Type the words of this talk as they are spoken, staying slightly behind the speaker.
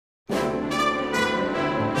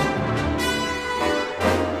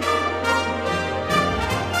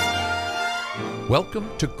Welcome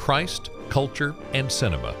to Christ, Culture, and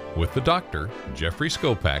Cinema with the Doctor, Jeffrey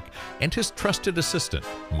Skopak, and his trusted assistant,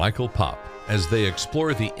 Michael Popp, as they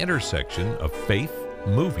explore the intersection of faith,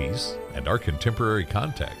 movies, and our contemporary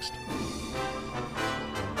context.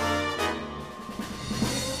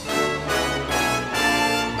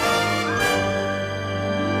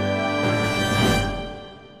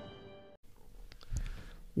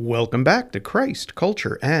 Welcome back to Christ,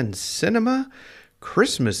 Culture, and Cinema.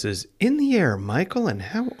 Christmas is in the air, Michael, and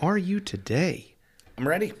how are you today? I'm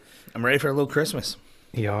ready. I'm ready for a little Christmas.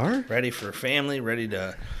 You are? Ready for family, ready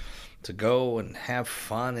to go and have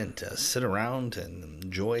fun and to sit around and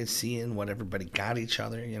enjoy seeing what everybody got each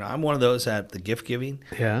other. You know, I'm one of those at the gift giving.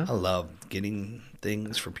 Yeah. I love getting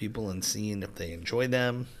things for people and seeing if they enjoy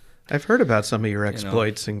them. I've heard about some of your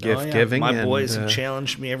exploits in gift giving. My boys have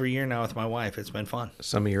challenged me every year now with my wife. It's been fun.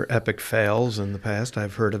 Some of your epic fails in the past.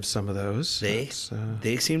 I've heard of some of those. They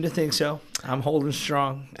seem to think so. I'm holding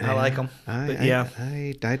strong. I like them.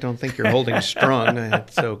 I don't think you're holding strong.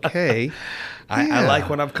 It's okay. I like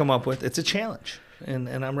what I've come up with. It's a challenge,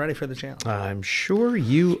 and I'm ready for the challenge. I'm sure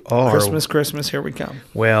you are. Christmas, here we come.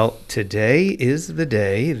 Well, today is the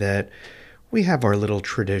day that we have our little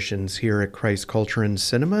traditions here at Christ Culture and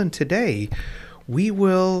Cinema, and today we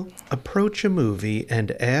will approach a movie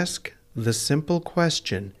and ask the simple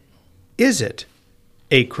question, is it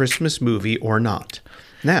a Christmas movie or not?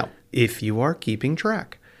 Now, if you are keeping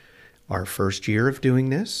track, our first year of doing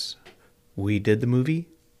this, we did the movie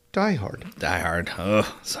Die Hard. Die Hard.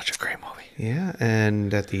 Oh, such a great movie. Yeah,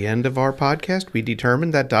 and at the end of our podcast, we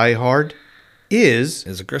determined that Die Hard is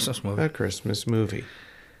a Christmas movie. A Christmas movie.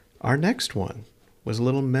 Our next one was a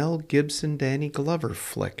little Mel Gibson, Danny Glover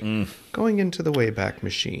flick, going into the Wayback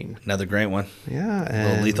Machine. Another great one. Yeah. And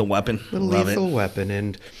Little Lethal Weapon. Lethal Weapon.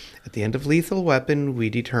 And at the end of Lethal Weapon,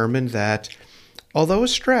 we determined that, although a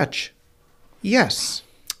stretch, yes,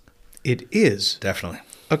 it is definitely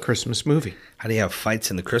a Christmas movie. How do you have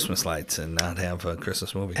fights in the Christmas lights and not have a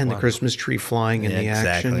Christmas movie? And the Christmas tree flying in the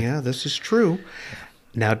action. Yeah, this is true.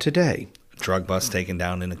 Now today. Drug bust taken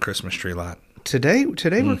down in a Christmas tree lot. Today we're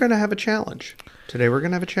going to have a challenge.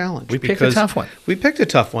 We picked a tough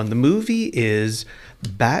one. The movie is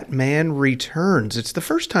Batman Returns. It's the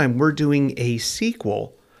first time we're doing a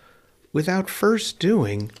sequel without first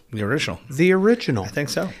doing the original. I think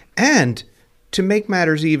so. And to make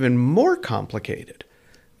matters even more complicated,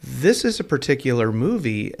 this is a particular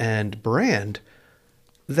movie and brand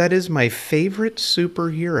that is my favorite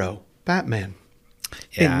superhero, Batman.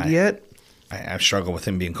 Yeah, and yet I've struggled with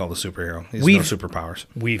him being called a superhero. He has no superpowers.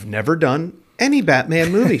 We've never done any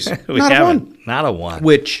Batman movies. Not a one.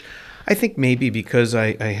 Which I think maybe because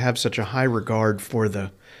I have such a high regard for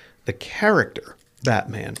the character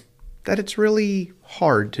Batman that it's really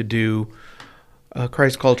hard to do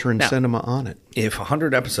Christ Culture and Cinema on it. If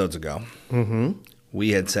 100 episodes ago we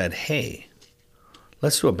had said, hey,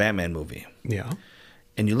 let's do a Batman movie. Yeah.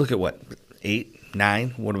 And you look at what, 8,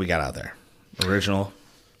 9, what do we got out there? Original.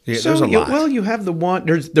 Yeah, so, there's a lot. Well, you have the one.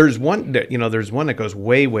 There's one that there's one that goes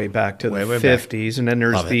way back to the 50s, and then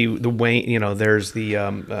there's there's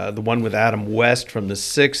the one with Adam West from the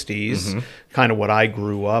 60s. Kind of what I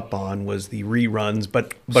grew up on was the reruns,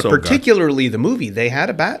 but so particularly the movie. They had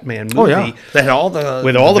a Batman movie. Oh yeah, they had all the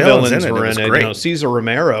villains were in it. Cesar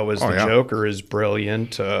Romero as the Joker is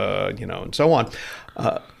brilliant. And so on.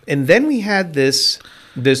 And then we had this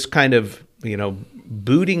kind of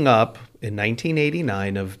booting up in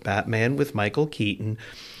 1989 of Batman with Michael Keaton,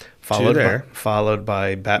 followed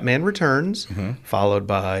by Batman Returns, followed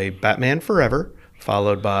by Batman Forever,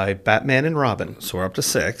 followed by Batman and Robin. So we're up to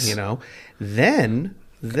 6. Then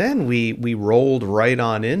we rolled right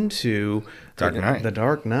on into The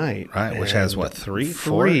Dark Knight. Right, which has what, 3,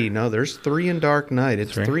 4? 3. No, there's 3 in Dark Knight.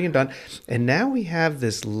 It's 3 and done. And now we have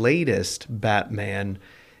this latest Batman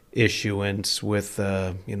issuance with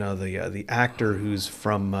the actor who's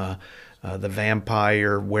from the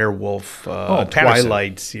vampire werewolf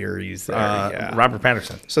Twilight series there. Robert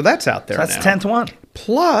Pattinson. So that's out there. So that's 10th one.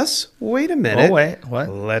 Plus, wait a minute. Oh wait, what?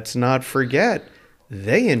 Let's not forget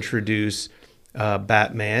they introduce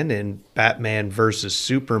Batman in Batman versus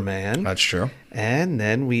Superman. That's true. And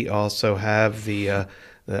then we also have the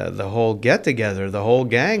whole get together, the whole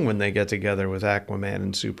gang when they get together with Aquaman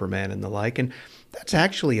and Superman and the like. And that's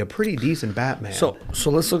actually a pretty decent Batman. So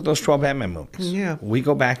let's look at those 12 Batman movies. Yeah. We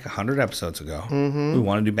go back 100 episodes ago. We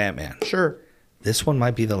want to do Batman. Sure. This one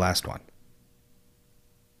might be the last one.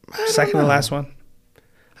 Second to last one?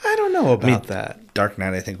 I don't know about that. Dark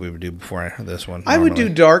Knight, I think we would do before this one. I would do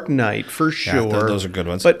Dark Knight for sure. Those are good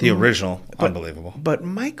ones. But the original, unbelievable. But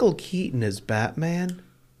Michael Keaton as Batman,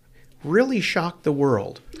 really shocked the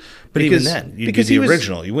world. But even then, you'd do the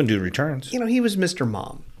original. You wouldn't do Returns. You know, he was Mr.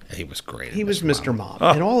 Mom. He was great. He was Mr. Mom.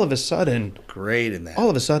 And all of a sudden... Great in that. All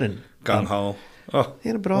of a sudden... Gung-ho. Oh,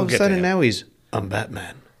 yeah, but all of a sudden now I'm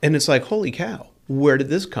Batman. And it's like, holy cow, where did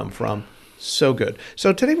this come from? So good.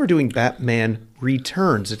 So today we're doing Batman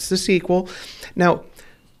Returns. It's the sequel. Now,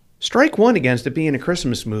 strike one against it being a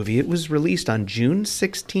Christmas movie. It was released on June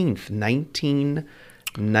 16th,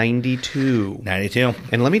 1992. 92.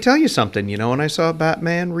 And let me tell you something. You know when I saw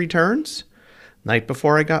Batman Returns? Night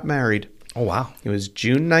before I got married. Oh, wow. It was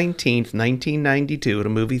June 19th, 1992 at a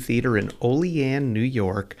movie theater in Olean, New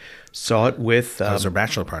York. Saw it with... That was our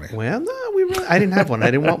bachelor party. Well, no, I didn't have one. I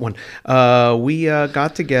didn't want one. We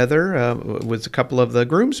got together with a couple of the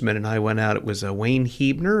groomsmen, and I went out. It was Wayne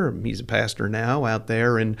Hebner. He's a pastor now out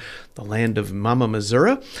there in the land of Mama,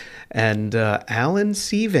 Missouri. And Alan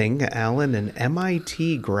Sieving, Alan, an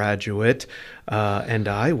MIT graduate, and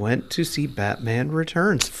I went to see Batman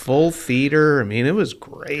Returns. Full theater. I mean, it was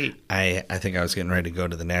great. I think I was getting ready to go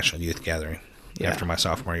to the National Youth Gathering after my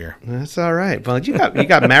sophomore year. That's all right. Well, you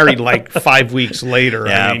got married like 5 weeks later.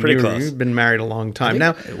 Yeah, I mean, pretty close. You've been married a long time.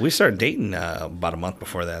 Now, we started dating about a month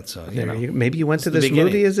before that. So maybe you went to this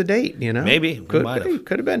movie as a date, you know? Maybe. Could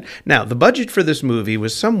have been. Now, the budget for this movie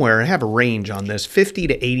was somewhere, I have a range on this, $50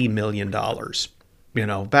 to $80 million. You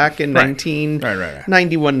know, back in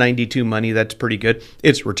 1991, 92 money, that's pretty good.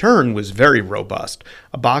 Its return was very robust.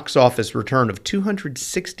 A box office return of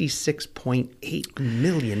 $266.8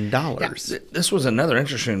 million. Yeah, this was another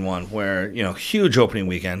interesting one where, huge opening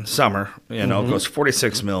weekend, summer, goes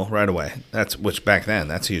 46 mil right away. Which back then,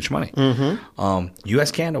 that's huge money.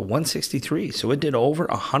 U.S. Canada, 163. So it did over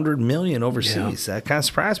 100 million overseas. Yeah. That kind of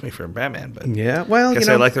surprised me for Batman. But yeah, well, I guess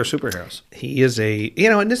I like their superheroes. He is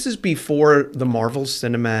and this is before the Marvel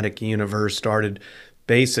Cinematic Universe started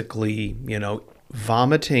basically,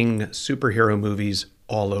 vomiting superhero movies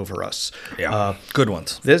all over us. Yeah, good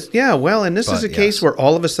ones. This is a case where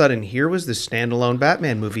all of a sudden here was the standalone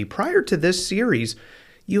Batman movie. Prior to this series,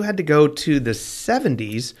 you had to go to the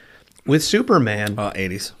 70s with Superman.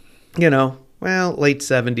 80s. Late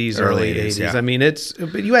 70s, early 80s. Yeah. I mean,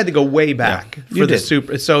 but you had to go way back for the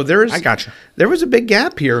super. So I got you. There was a big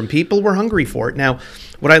gap here, and people were hungry for it. Now,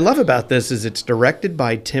 what I love about this is it's directed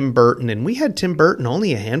by Tim Burton, and we had Tim Burton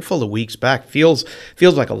only a handful of weeks back. Feels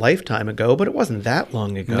like a lifetime ago, but it wasn't that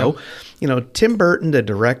long ago. Nope. Tim Burton, the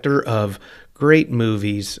director of great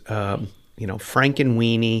movies,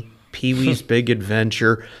 Frankenweenie, Pee-wee's Big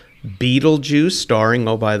Adventure, Beetlejuice, starring,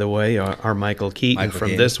 by the way, our Michael Keaton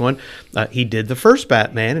this one. He did the first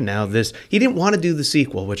Batman, and now this. He didn't want to do the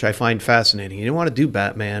sequel, which I find fascinating. He didn't want to do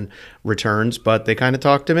Batman Returns, but they kind of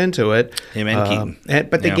talked him into it. Him and Keaton.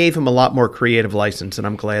 But they gave him a lot more creative license, and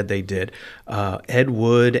I'm glad they did.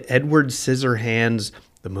 Edward Scissorhands,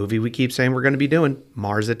 the movie we keep saying we're going to be doing,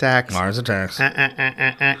 Mars Attacks. Mars Attacks.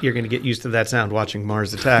 You're going to get used to that sound watching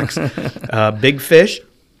Mars Attacks. Big Fish.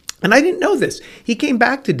 And I didn't know this. He came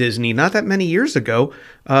back to Disney not that many years ago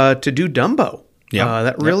to do Dumbo. Yeah,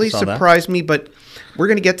 that really surprised me. But we're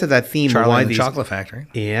going to get to that theme. Charlie and the Chocolate Factory.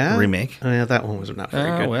 Yeah, remake. Yeah, that one was not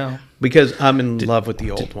very good. Well, because I'm in love with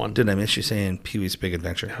the old one. Did I miss you saying Pee-wee's Big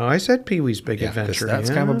Adventure? Oh, I said Pee-wee's Big Adventure.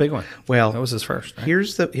 That's kind of a big one. Well, that was his first. Right?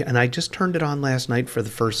 And I just turned it on last night for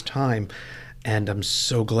the first time, and I'm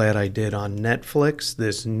so glad I did on Netflix.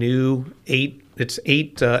 This new 8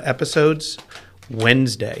 episodes.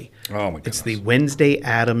 Wednesday. Oh my goodness. It's the Wednesday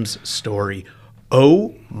Addams story.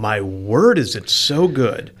 Oh my word, is it so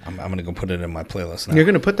good. I'm going to go put it in my playlist now. You're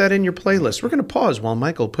going to put that in your playlist. We're going to pause while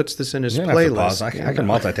Michael puts this in his playlist. I can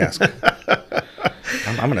multitask.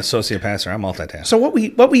 I'm an associate pastor. I'm multitasking. So what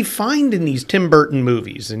we find in these Tim Burton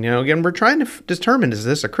movies, and again, we're trying to determine, is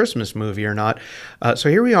this a Christmas movie or not? So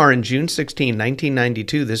here we are in June 16,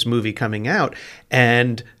 1992, this movie coming out,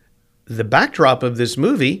 and the backdrop of this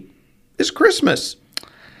movie is Christmas.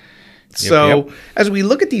 So as we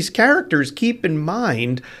look at these characters, keep in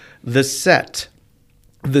mind the set,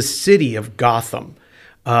 the city of Gotham,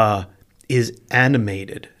 is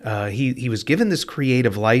animated. He was given this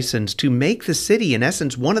creative license to make the city, in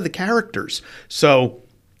essence, one of the characters. So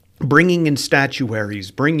bringing in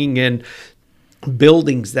statuaries, bringing in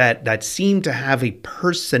buildings that seem to have a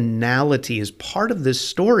personality is part of this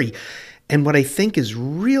story. And what I think is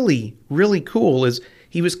really, really cool is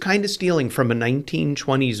he was kind of stealing from a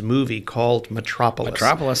 1920s movie called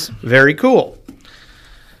Metropolis. Very cool.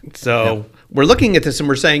 So we're looking at this and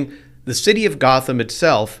we're saying the city of Gotham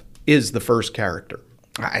itself is the first character.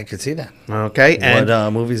 I could see that. Okay. And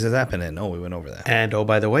what movies has that been in? Oh, we went over that. And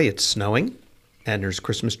by the way, it's snowing and there's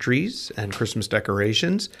Christmas trees and Christmas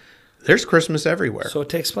decorations. There's Christmas everywhere. So it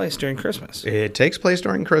takes place during Christmas. It takes place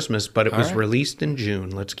during Christmas, but it was released in June.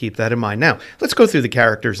 Let's keep that in mind. Now, let's go through the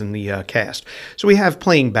characters in the cast. So we have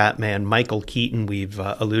playing Batman, Michael Keaton. We've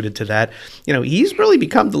alluded to that. You know, he's really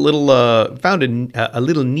become the little, found a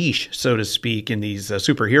little niche, so to speak, in these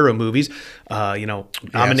superhero movies.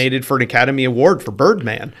 Nominated for an Academy Award for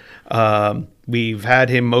Birdman. We've had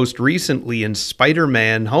him most recently in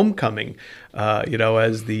Spider-Man: Homecoming,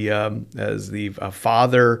 as the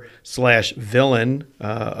father/villain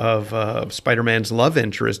of Spider-Man's love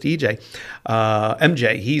interest,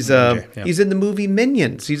 MJ. He's in the movie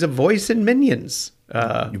Minions. He's a voice in Minions.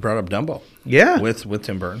 You brought up Dumbo. Yeah, with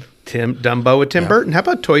Tim Burton. Dumbo with Tim Burton. How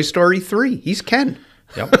about Toy Story 3? He's Ken.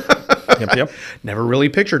 Yep. Never really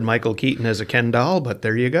pictured Michael Keaton as a Ken doll, but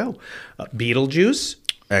there you go. Beetlejuice.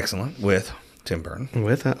 Excellent. With Tim Burton.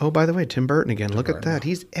 By the way, Tim Burton again. Look at that.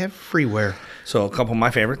 He's everywhere. So a couple of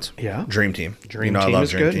my favorites. Yeah. Dream Team. Dream I Team love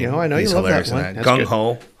is Dream good. Team. I know He's you love that hilarious one. in That's Gung good.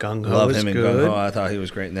 Ho. Gung Ho Love is him in good. Gung Ho. I thought he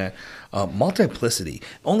was great in that. Multiplicity.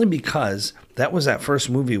 Only because that was that first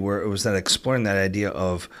movie where it was that exploring that idea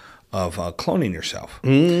of cloning yourself.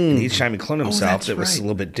 And each time he cloned himself, it was a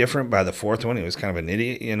little bit different. By the fourth one, he was kind of an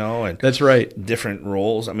idiot, and that's right. Different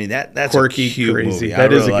roles. I mean, that's quirky, a cute crazy. movie.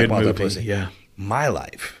 That is really a good movie. Multiplicity. Yeah. My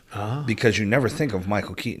Life. Because you never think of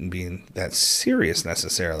Michael Keaton being that serious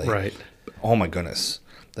necessarily. Right. Oh my goodness.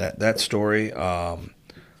 That story,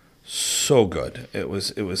 so good. It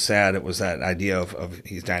was sad. It was that idea of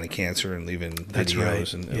he's dying of cancer and leaving That's videos,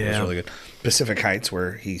 right. and it was really good. Pacific Heights,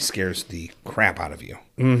 where he scares the crap out of you.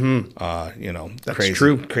 That's true.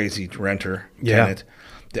 true. Crazy renter. Yeah. Tenant.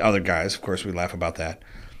 The other guys, of course, we laugh about that.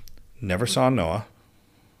 Never saw Noah,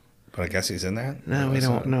 but I guess he's in that. No, we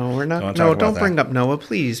don't. No, we're not. Don't Don't bring up Noah,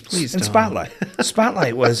 please. And Don't. Spotlight.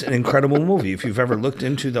 Spotlight was an incredible movie. If you've ever looked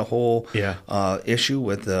into the whole issue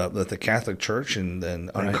with the Catholic Church and then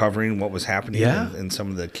uncovering what was happening in some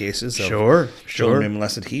of the cases of children being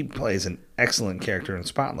molested, he plays an excellent character in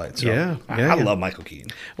Spotlight. So I love Michael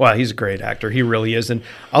Keaton. Well, he's a great actor. He really is. And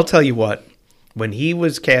I'll tell you what, when he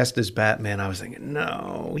was cast as Batman, I was thinking,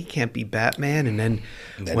 no, he can't be Batman. And then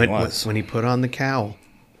when he put on the cowl.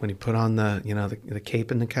 When he put on the cape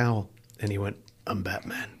and the cowl, and he went, I'm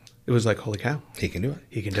Batman. It was like, holy cow. He can do it.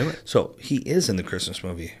 He can do it. So he is in the Christmas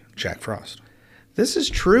movie, Jack Frost. This is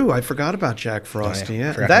true. I forgot about Jack Frost.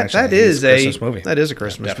 That is a Christmas movie. That is a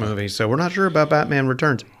Christmas movie. So we're not sure about Batman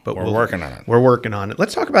Returns, but we're working on it. We're working on it.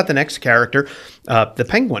 Let's talk about the next character, the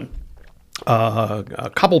Penguin,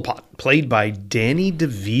 Cobblepot, played by Danny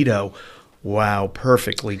DeVito. Wow,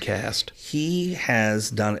 perfectly cast. He has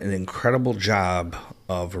done an incredible job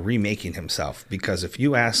of remaking himself, because if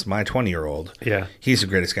you ask my 20-year-old, he's the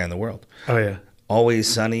greatest guy in the world. Oh, yeah. Always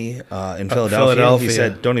Sunny in Philadelphia. He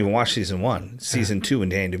said, don't even watch season 1. Season 2, when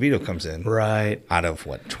Danny DeVito comes in. Right. Out of,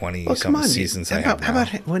 20-something seasons How about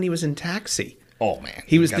when he was in Taxi? Oh, man.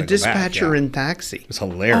 He was the dispatcher in Taxi. It was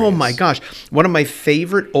hilarious. Oh, my gosh. One of my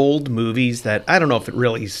favorite old movies that, I don't know if it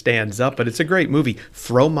really stands up, but it's a great movie,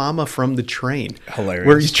 Throw Mama from the Train. Hilarious.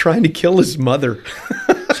 Where he's trying to kill his mother.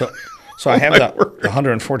 So I have the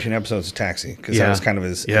 114 episodes of Taxi, because that was kind of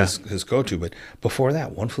his go-to. But before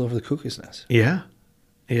that, One Flew Over the Cuckoo's Nest. Yeah.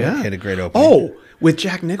 Yeah. He had a great opening. Oh, with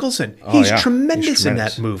Jack Nicholson. He's tremendous in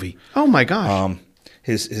that movie. Oh, my gosh.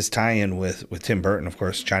 His tie-in with Tim Burton, of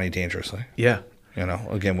course, Johnny Dangerously. Yeah.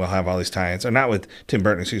 Again, we'll have all these tie-ins. Or not with Tim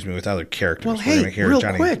Burton, excuse me, with other characters. Well, hey, real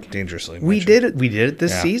Johnny quick. Dangerously. We did it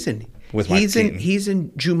this season. With Mike Keaton. He's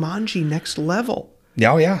in Jumanji Next Level.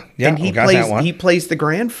 Yeah, yeah. And he plays the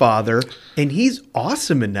grandfather, and he's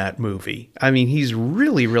awesome in that movie. I mean, he's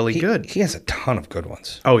really, really good. He has a ton of good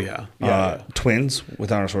ones. Oh, yeah. Twins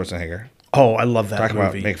with Arnold Schwarzenegger. Oh, I love that movie.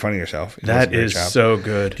 Talk about make fun of yourself. That is so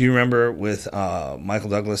good. Do you remember with Michael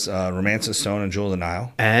Douglas, Romance of Stone and Jewel of the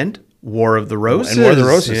Nile? And War of the Roses. And War of the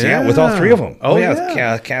Roses, with all three of them. Oh,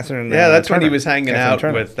 yeah. Catherine. That's Turner. when he was hanging out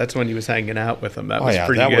with. That's when he was hanging out with them. That was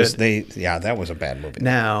pretty good. That was a bad movie.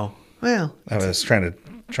 Now, well, I was trying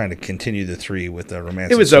to continue the three with the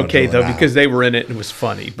Romance. It was okay though, because they were in it and it was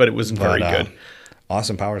funny, but it wasn't very good.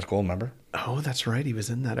 Austin Powers Gold, remember? Oh, that's right. He was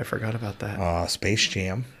in that. I forgot about that. Space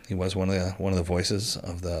Jam. He was one of the voices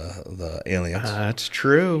of the aliens. That's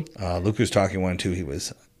true. Luke Who's Talking 1 and 2. He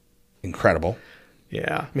was incredible.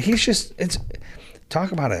 Yeah. I mean, he's just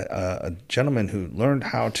talk about a gentleman who learned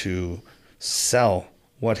how to sell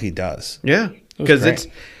what he does. Yeah, because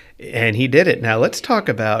and he did it. Now let's talk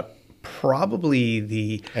about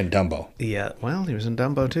probably and Dumbo. Yeah, well, he was in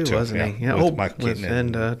Dumbo too, wasn't he? Yeah, with Michael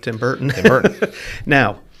Keaton and Tim Burton.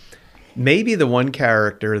 Now, maybe the one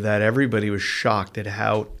character that everybody was shocked at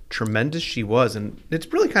how tremendous she was. And it's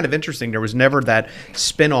really kind of interesting. There was never that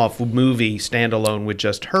spin-off movie standalone with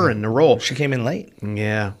just her in the role. She came in late.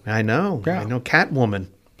 Yeah, I know. Yeah. I know. Catwoman,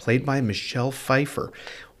 played by Michelle Pfeiffer,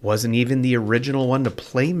 wasn't even the original one to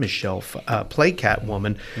play play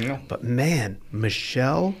Catwoman. No. But man,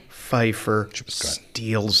 Michelle Pfeiffer was good.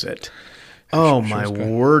 steals it. Oh my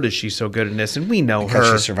word, is she so good in this? And we know Because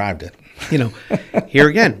her. she survived it. You know, here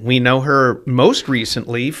again, we know her most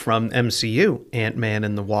recently from MCU, Ant-Man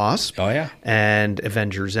and the Wasp. Oh, yeah. And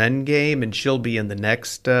Avengers Endgame, and she'll be in the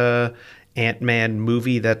next Ant-Man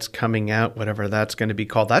movie that's coming out, whatever that's going to be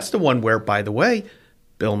called. That's the one where, by the way,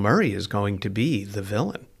 Bill Murray is going to be the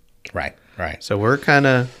villain. Right. So we're kind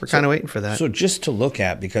of waiting for that. So just to look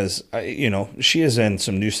at, because, she is in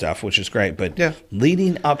some new stuff, which is great. But Yeah.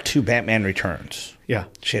 leading up to Batman Returns, Yeah.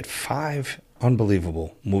 she had 5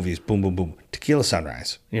 unbelievable movies. Boom, boom, boom. Tequila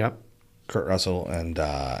Sunrise. Yep. Kurt Russell and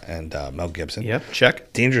Mel Gibson. Yep.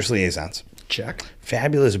 Check. Dangerous Liaisons. Check.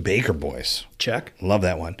 Fabulous Baker Boys. Check. Love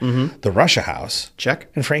that one. The Russia House. Check.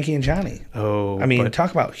 And Frankie and Johnny. Oh, I mean, but-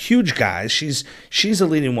 talk about huge guys. She's a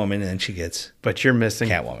leading woman, and then she gets But you're missing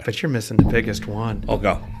Catwoman. But you're missing the biggest one.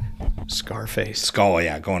 go Scarface. Skull.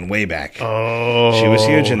 Yeah, going way back. Oh, She was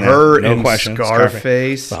huge in that. Her No in question.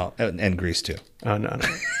 Scarface. Well, and Grease too. Oh no.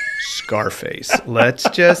 Scarface. Let's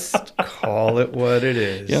just call it what it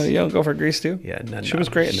is. You don't go for Grease too? Yeah, no, She was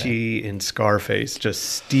great in that. She in Scarface just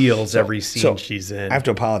steals every scene So, she's in. I have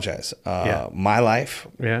to apologize. Yeah. My Life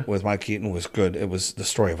Yeah. with Mike Keaton was good. It was The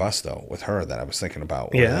Story of Us, though, with her that I was thinking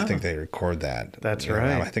about. where Yeah. I think they record that. That's You know,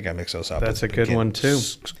 right. I think I mix those up. That's a But good again, one, too.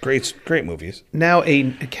 Great movies. Now, a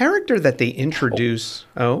character that they introduce.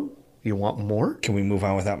 Oh, you want more? Can we move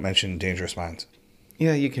on without mentioning Dangerous Minds?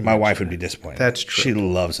 Yeah, you can. My mention wife would that. be disappointed. That's true. She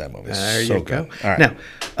loves that movie. There so you go. good. All right. Now,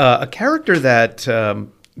 a character that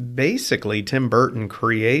basically Tim Burton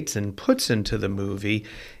creates and puts into the movie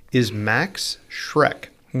is Max Schreck.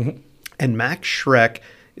 Mm-hmm. And Max Schreck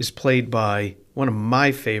is played by one of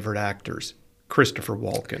my favorite actors, Christopher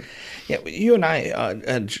Walken. Yeah, you and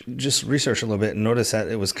I just researched a little bit and noticed that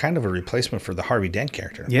it was kind of a replacement for the Harvey Dent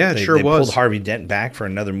character. Yeah, it they, sure they was. pulled Harvey Dent back for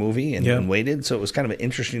another movie and, Yeah. and waited, so it was kind of an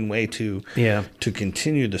interesting way to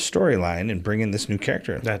continue the storyline and bring in this new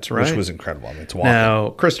character. That's right. Which was incredible. I mean, it's Walken. Now,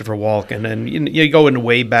 Christopher Walken, and you go in the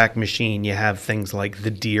Wayback Machine, you have things like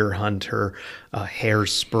The Deer Hunter,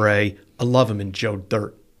 Hairspray. I love him in Joe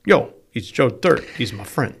Dirt. Yo, he's Joe Dirt. He's my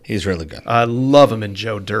friend. He's really good. I love him in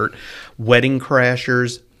Joe Dirt. Wedding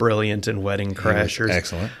Crashers, brilliant in Wedding Crashers.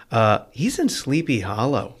 excellent. He's in Sleepy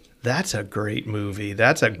Hollow. That's a great movie.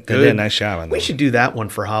 That's a good. did a nice job on We that. should do that one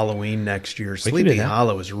for Halloween next year. could do Sleepy that.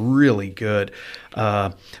 Hollow is really good.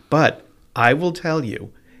 But I will tell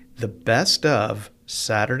you, the best of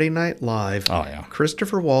Saturday Night Live. Oh, yeah.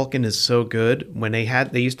 Christopher Walken is so good. When they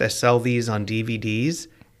used to sell these on DVDs.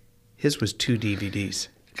 His was 2 DVDs.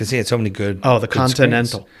 Because he had so many good. Oh, the good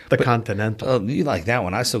Continental. screens. The Continental. Oh, you like that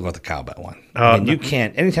one? I still go with the cowbell one. Oh, I mean, no. you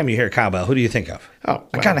can't. Anytime you hear cowbell, who do you think of? Oh, I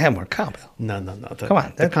well. gotta have more cowbell. No. Come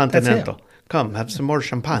on, The that's Continental. him. Come, have some more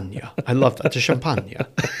champagne. I love that. The champagne.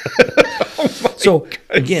 So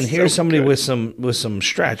again, here's somebody with some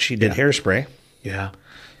stretch. He did Hairspray. Yeah.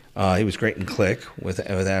 He was great in Click with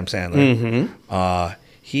Adam Sandler. Mm-hmm.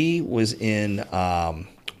 He was in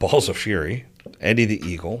Balls of Fury, Eddie the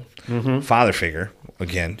Eagle, Father Figure.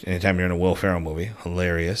 Again, anytime you're in a Will Ferrell movie,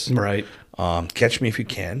 hilarious. Right. Catch Me If You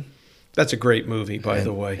Can. That's a great movie, by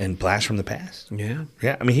the way. And Blast from the Past. Yeah.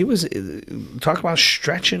 Yeah, I mean, he was talk about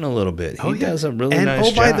stretching a little bit. He does a really nice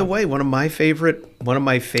job. by the way, one of my favorite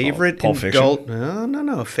Pulp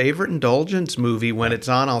Fiction? favorite indulgence movie. When it's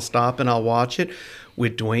on, I'll stop and I'll watch it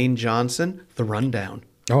with Dwayne Johnson, The Rundown.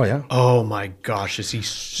 Oh yeah, Oh my gosh, is he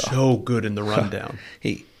so good in The Rundown?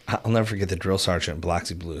 I'll never forget the drill sergeant in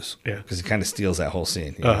Biloxi Blues. Yeah. because he kind of steals that whole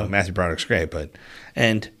scene. You know, Matthew Broderick's great,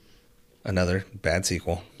 and another bad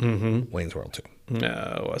sequel, Wayne's World 2.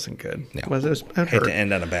 No, it wasn't good. No. Was it? Hate to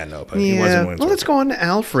end on a bad note, but he wasn't Wayne's Well, World let's go on to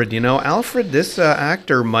Alfred. Alfred, this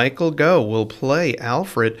actor, Michael Gough, will play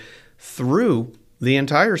Alfred through the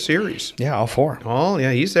entire series. Yeah, all 4. Oh,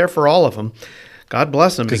 yeah, he's there for all of them. God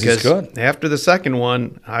bless him, 'Cause because he's good. after the second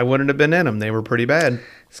one, I wouldn't have been in them. They were pretty bad.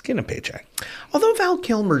 He's getting a paycheck. Although Val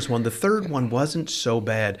Kilmer's one, the third one wasn't so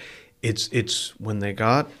bad. It's when they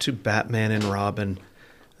got to Batman and Robin,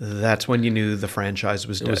 that's when you knew the franchise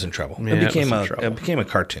was dead. It was in trouble. Yeah, It became was in trouble. it became a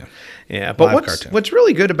cartoon. Yeah, but Live cartoon. what's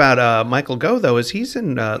really good about Michael Gough, though, is he's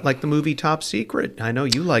in like the movie Top Secret. I know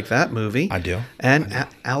you like that movie. I do. And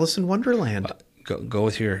Alice in Wonderland. go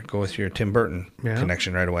with your Tim Burton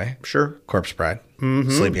connection right away. Sure. Corpse Bride,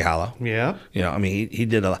 Sleepy Hollow. Yeah. You know, I mean, he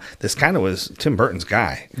did a lot. This kind of was Tim Burton's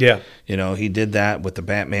guy. Yeah. You know, he did that with the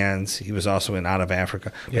Batmans. He was also in Out of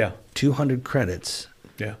Africa. Yeah. 200 credits.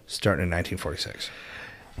 Yeah. Starting in 1946.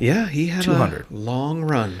 Yeah, he had 200. a long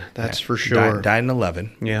run. That's for sure. Died in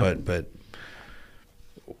 11. Yeah. But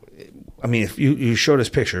I mean, if you showed his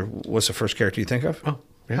picture, what's the first character you think of? Oh,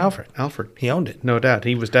 yeah. Alfred. He owned it. No doubt.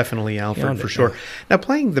 He was definitely Alfred for sure. Yeah. Now,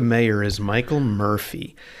 playing the mayor is Michael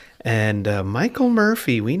Murphy. And Michael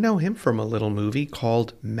Murphy, we know him from a little movie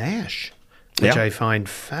called MASH, which I find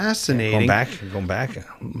fascinating. Going back.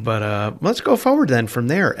 But let's go forward then from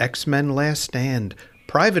there. X-Men Last Stand,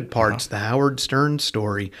 Private Parts, the Howard Stern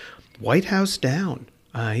story, White House Down.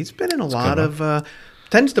 He's been in a lot of...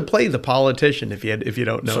 tends to play the politician if you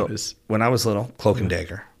don't notice. So, when I was little, Cloak and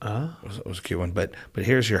Dagger was a cute one. But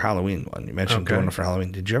here's your Halloween one. You mentioned doing it for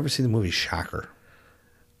Halloween. Did you ever see the movie Shocker?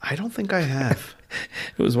 I don't think I have.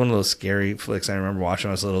 It was one of those scary flicks I remember watching.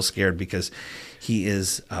 I was a little scared because he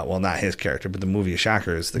is, well, not his character, but the movie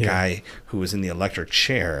Shocker is the guy who was in the electric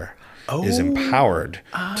chair is empowered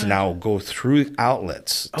to now go through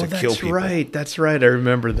outlets to kill people. That's right. I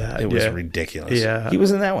remember that. It was ridiculous. Yeah. He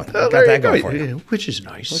was in that one. Oh, Got that going for you. Yeah, which is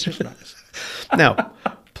nice. Now,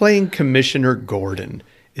 playing Commissioner Gordon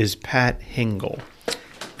is Pat Hingle.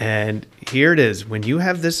 And here it is. When you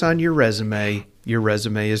have this on your resume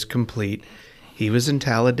is complete. He was in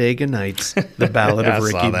Talladega Nights, The Ballad of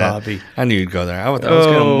Ricky Bobby. I knew you'd go there. I was going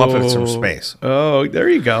to Muppets from Space. Oh, there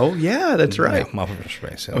you go. Yeah, that's right. Yeah, Muppets from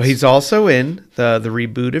Space. Oh, he's also in the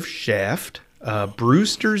reboot of Shaft,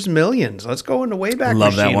 Brewster's Millions. Let's go in the Wayback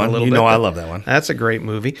Love Machine that one. a little bit. I love that one. That's a great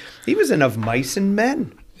movie. He was in Of Mice and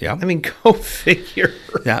Men. Yeah. I mean, go figure.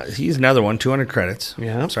 Yeah, he's another one, 200 credits.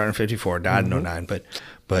 Yeah. Starting in 54, died in 09.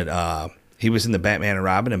 But he was in the Batman and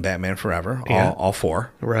Robin and Batman Forever, all four.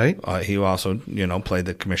 Right. He also, played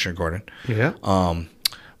the Commissioner Gordon. Yeah.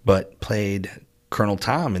 But played Colonel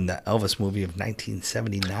Tom in the Elvis movie of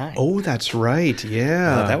 1979. Oh, that's right.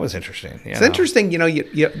 Yeah. That was interesting. It's interesting.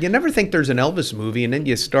 You never think there's an Elvis movie, and then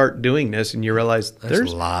you start doing this, and you realize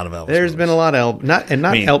there's a lot of Elvis. There's been a lot of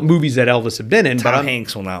movies that Elvis have been in. Tom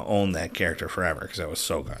Hanks will now own that character forever because that was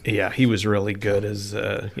so good. Yeah, he was really good as.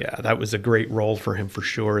 That was a great role for him for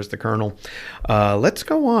sure as the Colonel. Let's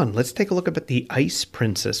go on. Let's take a look at the Ice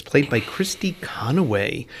Princess, played by Christy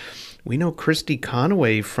Conaway. We know Christy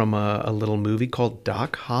Conaway from a little movie called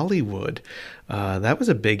Doc Hollywood. That was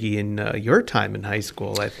a biggie in your time in high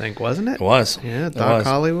school, I think, wasn't it? It was. Yeah, Doc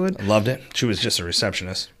Hollywood. I loved it. She was just a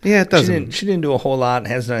receptionist. Yeah, it doesn't. She didn't do a whole lot.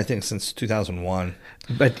 Hasn't done anything since 2001.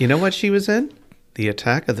 But you know what she was in? The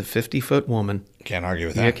Attack of the 50-Foot Woman. Can't argue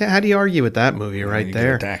with that. How do you argue with that movie right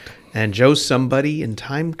there? Attacked. And Joe Somebody in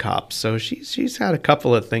Time Cop. So she's had a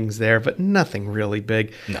couple of things there, but nothing really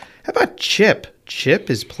big. No. How about Chip? Chip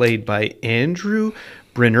is played by Andrew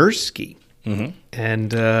Bryniarski. Mm-hmm.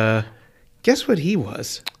 And guess what he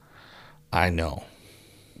was? I know.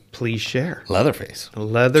 Please share. Leatherface.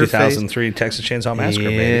 2003 Texas Chainsaw Massacre,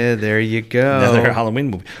 baby. Yeah, there you go. Another Halloween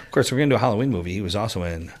movie. Of course, we're going to do a Halloween movie. He was also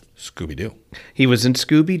in Scooby-Doo. He was in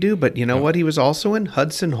Scooby-Doo, but you know what? He was also in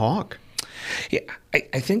Hudson Hawk. Yeah,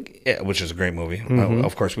 I think, which is a great movie. Mm-hmm.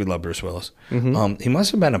 Of course, we love Bruce Willis. Mm-hmm. He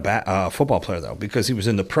must have been a football player, though, because he was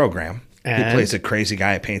in The Program. He plays a crazy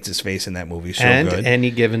guy that paints his face in that movie. So good. And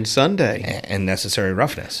Any Given Sunday. And Necessary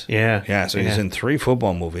Roughness. Yeah. Yeah, so he's in 3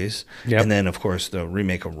 football movies. Yep. And then, of course, the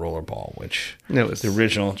remake of Rollerball, which the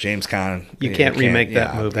original James Caan. You can't remake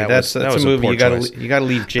that movie. That's a movie you got to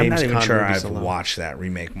leave James Caan. I'm not even sure I've alone. watched that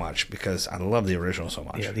remake much because I love the original so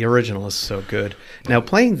much. Yeah, the original is so good. Now,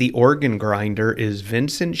 playing the organ grinder is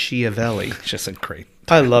Vincent Schiavelli. Just a great.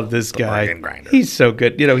 I love this guy. Organ grinder. He's so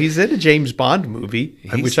good. He's in a James Bond movie,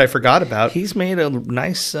 which I forgot about. He's made a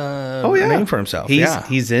nice name for himself.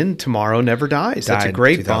 He's in Tomorrow Never Dies. That's a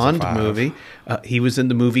great Bond movie. He was in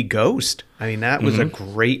the movie Ghost. I mean, that was a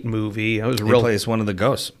great movie. He plays one of the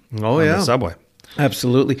ghosts. Oh, on the subway.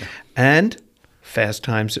 Absolutely. And Fast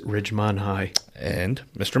Times at Ridgemont High. And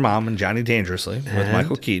Mr. Mom and Johnny Dangerously with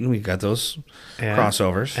Michael Keaton. We got those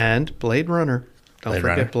crossovers. And Blade Runner. Don't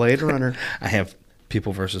forget Blade Runner. I have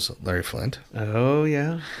People versus Larry Flint. Oh,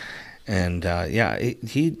 yeah. And,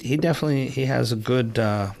 he definitely has a good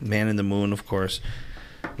Man in the Moon, of course.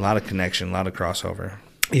 A lot of connection, a lot of crossover.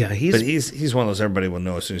 Yeah, he's one of those everybody will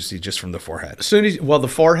know as soon as he just from the forehead. The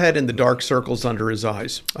forehead and the dark circles under his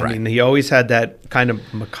eyes. I mean, he always had that kind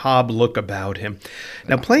of macabre look about him.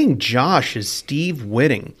 Now, playing Josh is Steve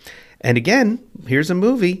Whitting. And again, here's a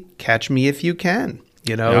movie, Catch Me If You Can.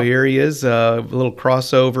 Here he is, a little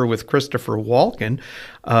crossover with Christopher Walken.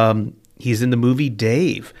 He's in the movie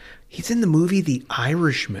Dave. He's in the movie The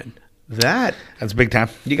Irishman. That's big time.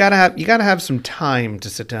 you gotta have some time to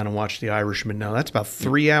sit down and watch The Irishman. Now that's about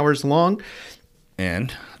 3 hours long.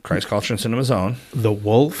 And Christ Culture and Cinema's own. The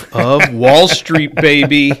Wolf of Wall Street,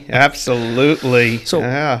 baby. Absolutely.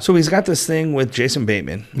 So he's got this thing with Jason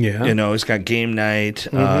Bateman. Yeah. You know, he's got Game Night,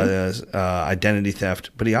 Identity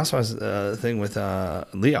Theft, but he also has a thing with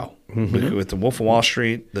Leo, with The Wolf of Wall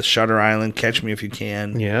Street, The Shutter Island, Catch Me If You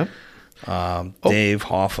Can. Yeah. Dave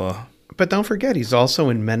Hoffa. But don't forget, he's also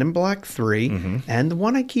in Men in Black 3 and the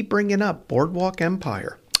one I keep bringing up, Boardwalk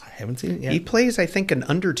Empire. I haven't seen it yet. He plays, I think, an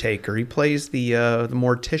undertaker. He plays the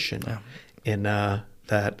mortician in that.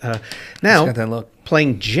 Now, got that look.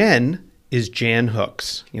 Playing Jen is Jan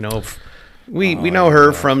Hooks. You know, we know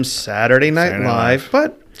her from Saturday Night Live,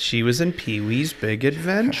 but she was in Pee-wee's Big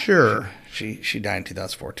Adventure. She died in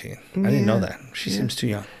 2014. I didn't know that. She seems too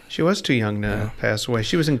young. She was too young to pass away.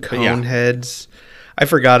 She was in Coneheads. I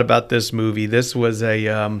forgot about this movie. This was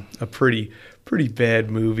a pretty bad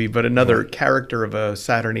movie, but another character of a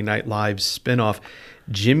Saturday Night Live spinoff,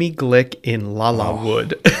 Jimmy Glick in La La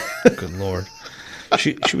Wood. Good Lord.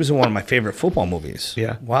 She was in one of my favorite football movies.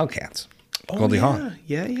 Yeah. Wildcats. Goldie Hawn.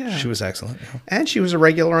 Yeah. She was excellent. And she was a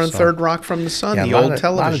regular on Third Rock from the Sun, the old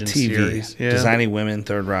television series. Yeah. Designing Women,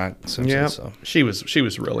 Third Rock, Simpsons. Yeah. So. She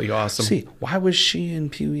was really awesome. See, why was she in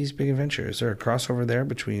Pee-wee's Big Adventure? Is there a crossover there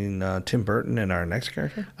between Tim Burton and our next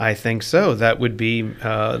character? I think so. That would be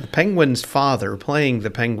the Penguin's father, playing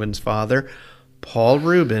the Penguin's father, Paul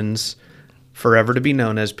Reubens, forever to be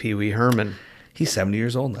known as Pee Wee Herman. He's 70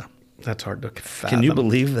 years old now. That's hard to fathom. Can you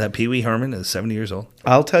believe that Pee Wee Herman is 70 years old?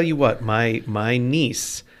 I'll tell you what, my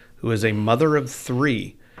niece, who is a mother of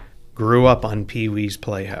 3, grew up on Pee Wee's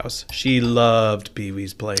Playhouse. She loved Pee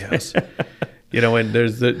Wee's Playhouse. You know,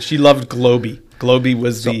 and she loved Globey. Globey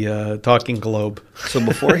was the talking globe. So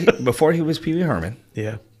before he was Pee Wee Herman,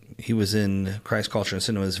 Yeah. he was in Christ Culture and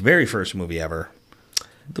Cinema's very first movie ever,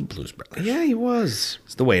 The Blues Brothers. Yeah, he was.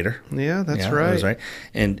 It's The Waiter. Yeah, that's That right. was right.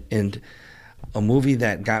 And a movie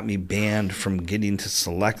that got me banned from getting to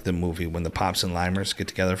select the movie when the Pops and Limers get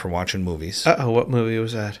together for watching movies. Uh-oh, what movie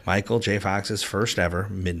was that? Michael J. Fox's first ever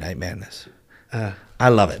Midnight Madness. I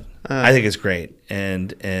love it. I think it's great.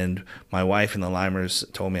 And my wife and the Limers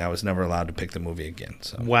told me I was never allowed to pick the movie again.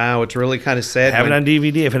 So Wow, it's really kind of sad. I have it on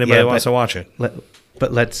DVD if anybody wants to watch it.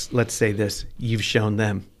 But let's say this: you've shown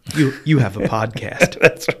them. You have a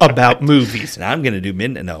podcast about movies. And I'm going to do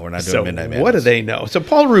Midnight. No, we're not doing Midnight Madness. What do they know? So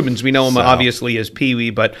Paul Reubens, we know him obviously as Pee Wee,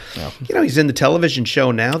 but you know he's in the television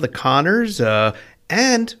show now, The Connors,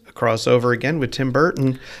 and a crossover again with Tim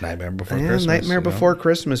Burton. Nightmare Before Christmas. Nightmare Before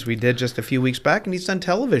Christmas. We did just a few weeks back, and he's done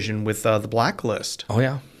television with The Blacklist. Oh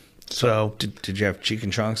yeah. So Did you have Cheek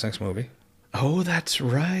and Chong's next movie? oh, that's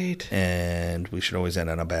right. And we should always end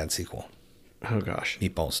on a bad sequel. Oh gosh.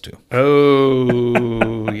 Meatballs 2.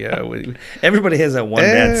 Oh yeah. Everybody has that one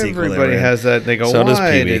bad sequel. Everybody has that. They go, So does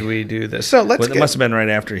why Pee-wee. did we do this? So let's It must have been right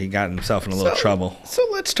after he got himself in a little trouble. So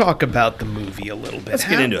let's talk about the movie a little bit. Let's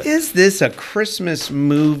get into it. Is this a Christmas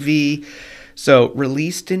movie? So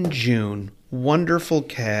released in June, wonderful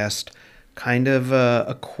cast, kind of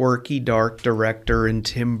a quirky, dark director in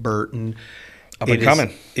Tim Burton. Up and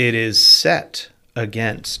coming. It is set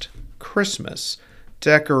against Christmas,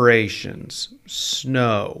 decorations,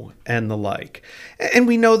 snow, and the like. And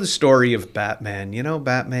we know the story of Batman. You know,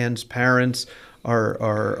 Batman's parents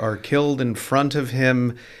are killed in front of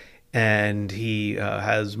him, and he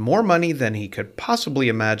has more money than he could possibly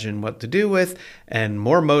imagine what to do with, and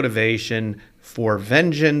more motivation for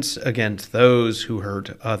vengeance against those who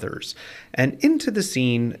hurt others. And into the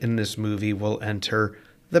scene in this movie will enter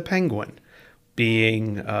the Penguin,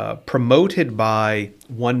 being promoted by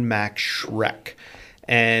one Max Schreck.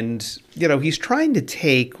 And, you know, he's trying to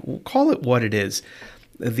take, we'll call it what it is,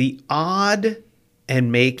 the odd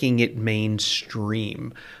and making it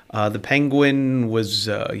mainstream. The Penguin was,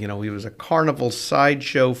 he was a carnival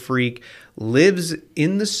sideshow freak, lives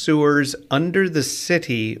in the sewers under the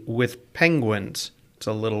city with penguins. It's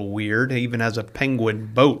a little weird. He even has a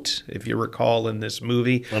penguin boat, if you recall, in this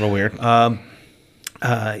movie. A little weird.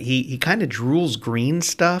 He kind of drools green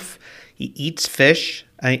stuff. He eats fish.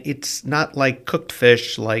 It's not like cooked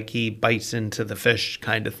fish, like he bites into the fish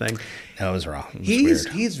kind of thing. That was wrong.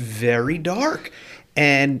 He's very dark.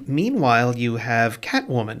 And meanwhile, you have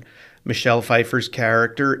Catwoman. Michelle Pfeiffer's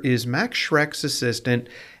character is Max Schreck's assistant,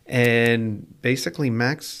 and basically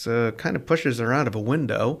Max kind of pushes her out of a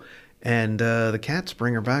window, and the cats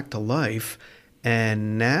bring her back to life.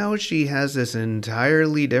 And now she has this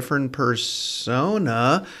entirely different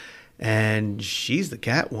persona, and she's the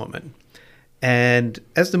Catwoman. And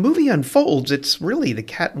as the movie unfolds, it's really the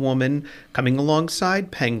Catwoman coming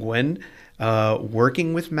alongside Penguin,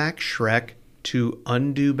 working with Max Schreck to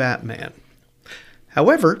undo Batman.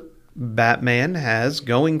 However, Batman has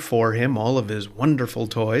going for him all of his wonderful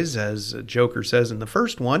toys, as Joker says in the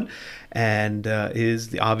first one, and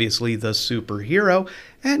is obviously the superhero,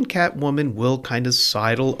 and Catwoman will kind of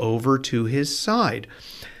sidle over to his side.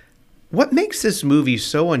 What makes this movie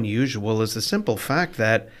so unusual is the simple fact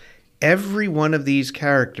that every one of these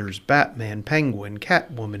characters, Batman, Penguin,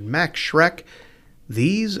 Catwoman, Max Schreck,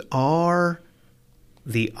 these are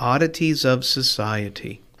the oddities of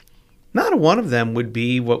society. Not one of them would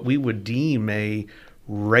be what we would deem a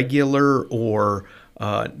regular or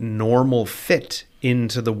normal fit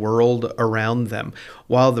into the world around them.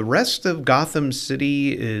 While the rest of Gotham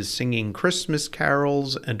City is singing Christmas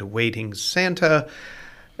carols and awaiting Santa,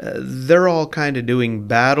 they're all kind of doing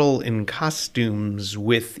battle in costumes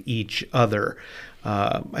with each other.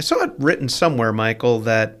 I saw it written somewhere, Michael,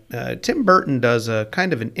 that Tim Burton does a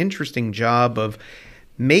kind of an interesting job of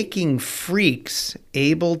making freaks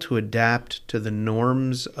able to adapt to the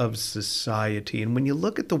norms of society. And when you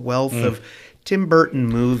look at the wealth of Tim Burton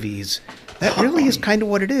movies, that really is kind of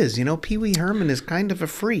what it is. You know, Pee Wee Herman is kind of a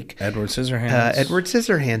freak. Edward Scissorhands. Edward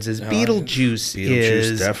Scissorhands is. Beetlejuice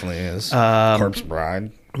is. Beetlejuice definitely is. Corpse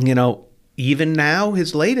Bride. You know, even now,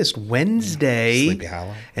 his latest, Wednesday. Sleepy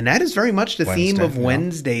Hollow. And that is very much the theme of yeah.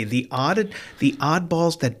 Wednesday. The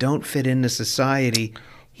oddballs that don't fit into society.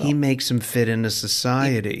 He makes them fit into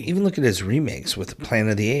society. Even look at his remakes with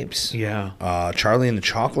Planet of the Apes. Yeah. Charlie and the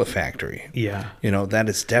Chocolate Factory. Yeah. You know, that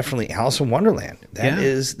is definitely Alice in Wonderland. That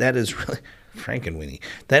is really Frankenweenie.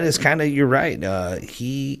 That is kind of, you're right.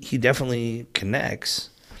 He definitely connects.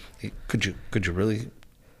 Could you really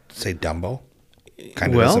say Dumbo?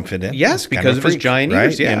 Kind of doesn't fit in. Yes, because of his giant right?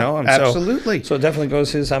 ears. Yeah, you know, absolutely. So it definitely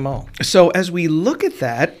goes his MO. So as we look at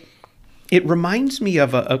that, it reminds me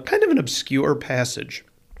of a kind of an obscure passage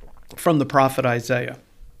from the prophet Isaiah.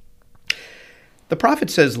 The prophet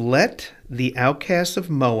says, "Let the outcasts of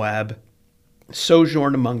Moab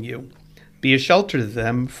sojourn among you. Be a shelter to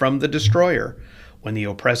them from the destroyer. When the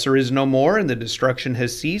oppressor is no more, and the destruction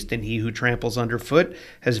has ceased, and he who tramples underfoot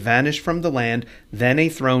has vanished from the land, then a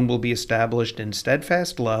throne will be established in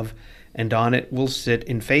steadfast love, and on it will sit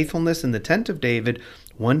in faithfulness in the tent of David,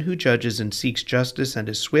 one who judges and seeks justice and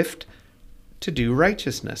is swift to do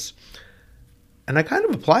righteousness." And I kind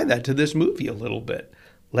of apply that to this movie a little bit.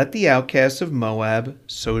 Let the outcasts of Moab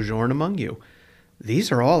sojourn among you.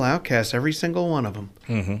 These are all outcasts, every single one of them.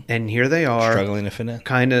 Mm-hmm. And here they are. Struggling to fit in.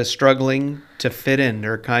 Kind of struggling to fit in.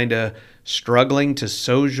 They're kind of struggling to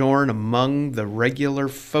sojourn among the regular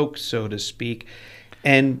folk, so to speak.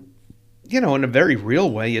 And, you know, in a very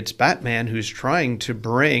real way, it's Batman who's trying to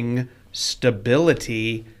bring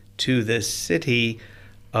stability to this city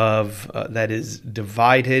of that is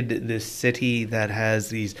divided, this city that has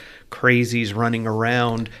these crazies running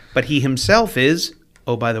around, but he himself is,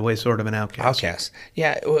 oh, by the way, sort of an outcast. Outcast.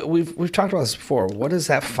 Yeah, we've talked about this before. What is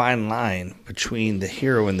that fine line between the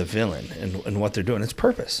hero and the villain and what they're doing? It's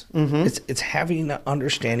purpose. Mm-hmm. It's having an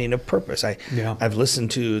understanding of purpose. I've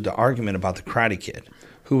listened to the argument about the Karate Kid.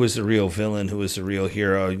 Who is the real villain? Who is the real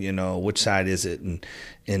hero? You know, which side is it? And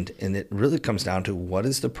it really comes down to what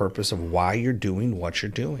is the purpose of why you're doing what you're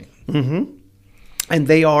doing. Mm-hmm. And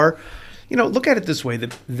they are, you know, look at it this way,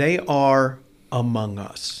 that they are among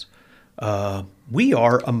us. We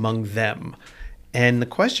are among them. And the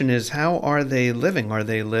question is, how are they living? Are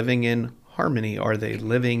they living in harmony? Are they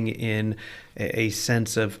living in a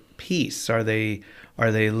sense of peace? Are they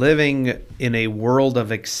living in a world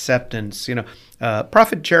of acceptance? You know,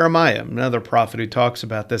 Prophet Jeremiah, another prophet who talks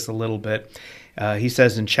about this a little bit, he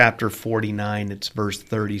says in chapter 49, it's verse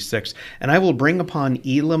 36, "And I will bring upon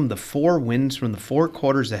Elam the four winds from the four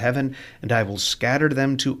quarters of heaven, and I will scatter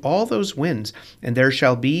them to all those winds, and there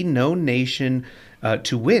shall be no nation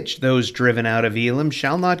to which those driven out of Elam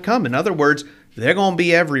shall not come." In other words, they're going to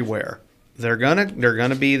be everywhere. They're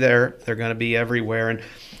gonna be there. They're gonna be everywhere. And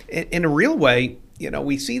in a real way, you know,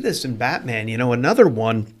 we see this in Batman. You know, another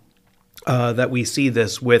one that we see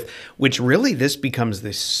this with, which really this becomes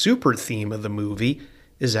the super theme of the movie,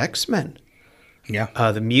 is X-Men. Yeah.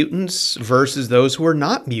 The mutants versus those who are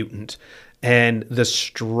not mutant. And the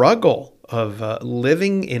struggle of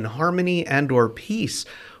living in harmony and or peace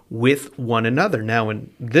with one another. Now,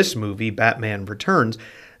 in this movie, Batman Returns,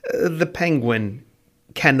 the Penguin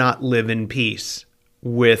cannot live in peace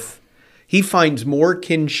with... He finds more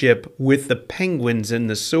kinship with the penguins in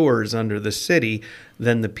the sewers under the city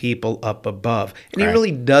than the people up above. And he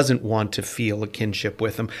really doesn't want to feel a kinship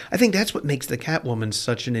with them. I think that's what makes the Catwoman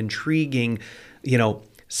such an intriguing, you know,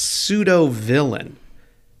 pseudo villain,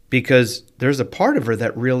 because there's a part of her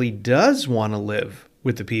that really does want to live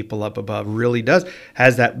with the people up above, really does,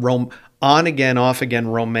 has that on again, off again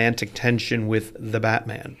romantic tension with the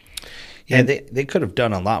Batman. Yeah, and they could have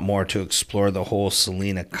done a lot more to explore the whole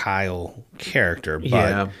Selina Kyle character, but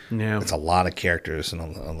yeah. It's a lot of characters in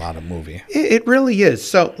a lot of movie. It really is.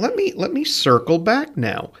 So let me circle back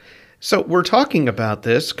now. So we're talking about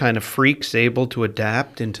this kind of freaks able to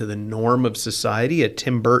adapt into the norm of society, a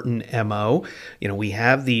Tim Burton MO. You know, we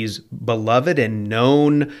have these beloved and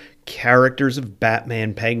known characters of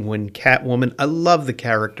Batman, Penguin, Catwoman. I love the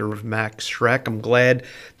character of Max Schreck. I'm glad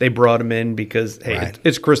they brought him in because, hey, Right.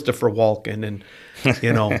 it's Christopher Walken, and,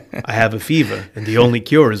 you know, I have a fever, and the only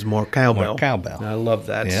cure is more cowbell. More cowbell. I love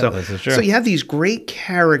that. Yeah, this is true. So you have these great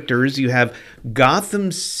characters. You have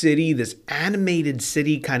Gotham City, this animated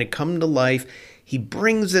city kind of come to life. He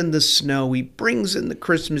brings in the snow. He brings in the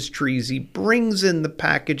Christmas trees. He brings in the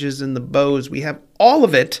packages and the bows. We have all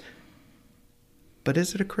of it. But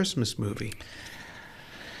is it a Christmas movie?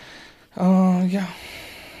 Oh, yeah.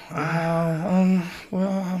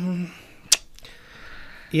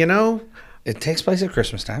 You know? It takes place at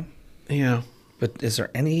Christmas time. Yeah. But is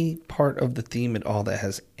there any part of the theme at all that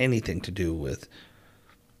has anything to do with?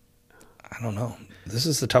 I don't know. This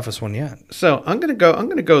is the toughest one yet. So I'm gonna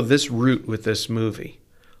go this route with this movie.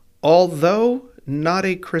 Although not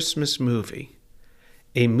a Christmas movie,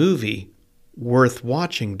 a movie worth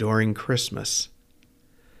watching during Christmas.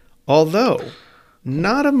 Although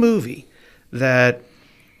not a movie that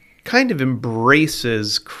kind of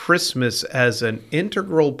embraces Christmas as an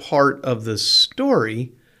integral part of the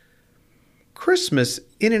story, Christmas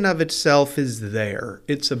in and of itself is there.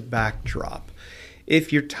 It's a backdrop.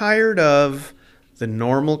 If you're tired of the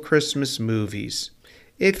normal Christmas movies,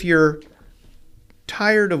 if you're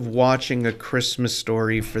tired of watching A Christmas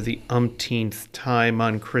Story for the umpteenth time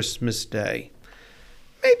on Christmas Day,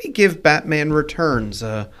 maybe give Batman Returns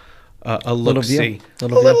a look-see. A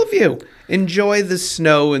little view. Enjoy the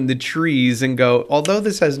snow and the trees and go, although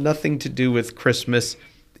this has nothing to do with Christmas,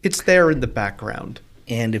 it's there in the background.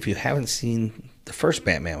 And if you haven't seen the first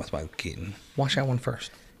Batman with Michael Keaton, watch that one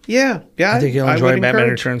first. Yeah. I think you'll I enjoy would Batman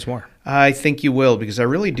encourage. Returns more. I think you will, because I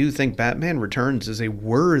really do think Batman Returns is a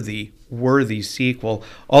worthy sequel.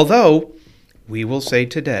 Although, we will say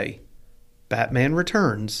today, Batman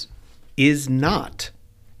Returns is not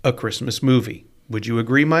a Christmas movie. Would you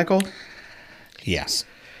agree, Michael? Yes.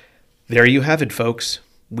 There you have it, folks.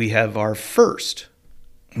 We have our first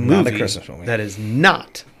Not a movie Christmas movie. that is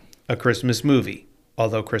not a Christmas movie,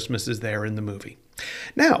 although Christmas is there in the movie.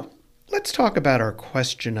 Now, let's talk about our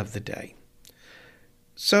question of the day.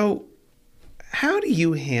 So, how do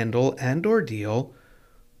you handle and or deal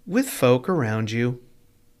with folk around you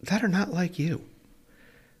that are not like you?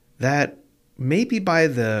 That maybe by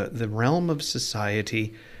the realm of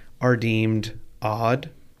society are deemed odd,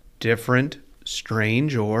 different,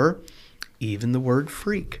 strange, or even the word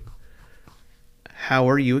freak. How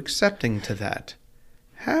are you accepting to that?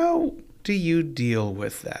 How do you deal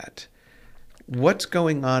with that? What's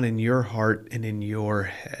going on in your heart and in your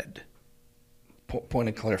head? Point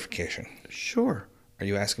of clarification. Sure. Are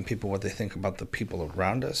you asking people what they think about the people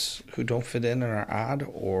around us who don't fit in and are odd,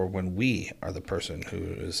 or when we are the person who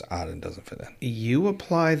is odd and doesn't fit in? You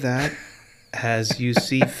apply that as you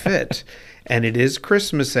see fit. And it is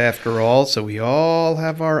Christmas after all, so we all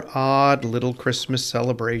have our odd little Christmas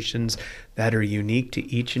celebrations that are unique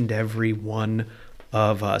to each and every one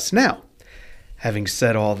of us. Now, having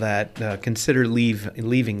said all that, consider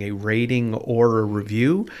leaving a rating or a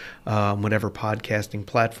review, whatever podcasting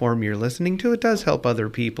platform you're listening to. It does help other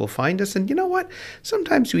people find us. And you know what?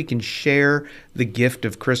 Sometimes we can share the gift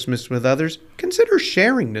of Christmas with others. Consider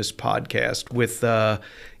sharing this podcast with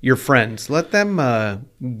your friends. Let them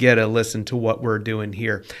get a listen to what we're doing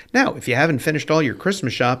here. Now, if you haven't finished all your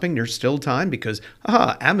Christmas shopping, there's still time because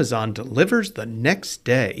Amazon delivers the next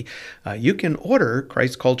day. You can order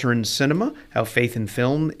Christ Culture and Cinema, How Faith and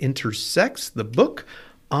Film Intersects, the book,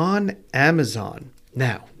 on Amazon.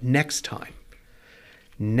 Now, next time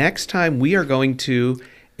we are going to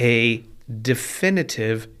a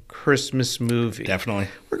definitive Christmas movie. Definitely.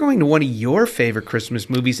 We're going to one of your favorite Christmas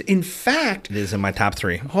movies. In fact, It is in my top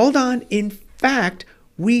 3. hold on. In fact,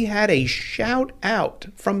 we had a shout out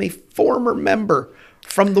from a former member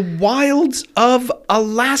from the wilds of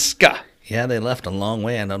Alaska. Yeah, they left a long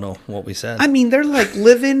way. I don't know what we said. I mean, they're like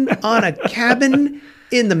living on a cabin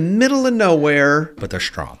in the middle of nowhere, But they're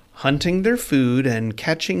strong. hunting their food and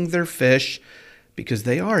catching their fish because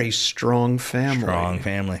they are a strong family. Strong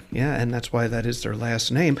family. Yeah, and that's why that is their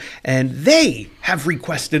last name. And they have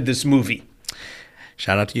requested this movie.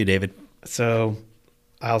 Shout out to you, David. So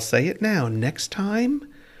I'll say it now. Next time,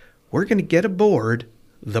 we're going to get aboard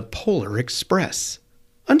the Polar Express.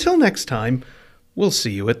 Until next time, we'll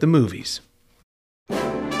see you at the movies.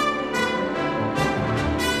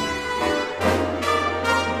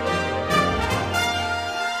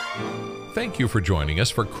 Thank you for joining us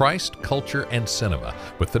for Christ, Culture, and Cinema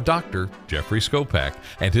with the Dr. Jeffrey Skopak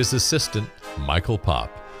and his assistant, Michael Popp.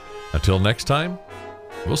 Until next time,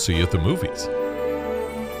 we'll see you at the movies.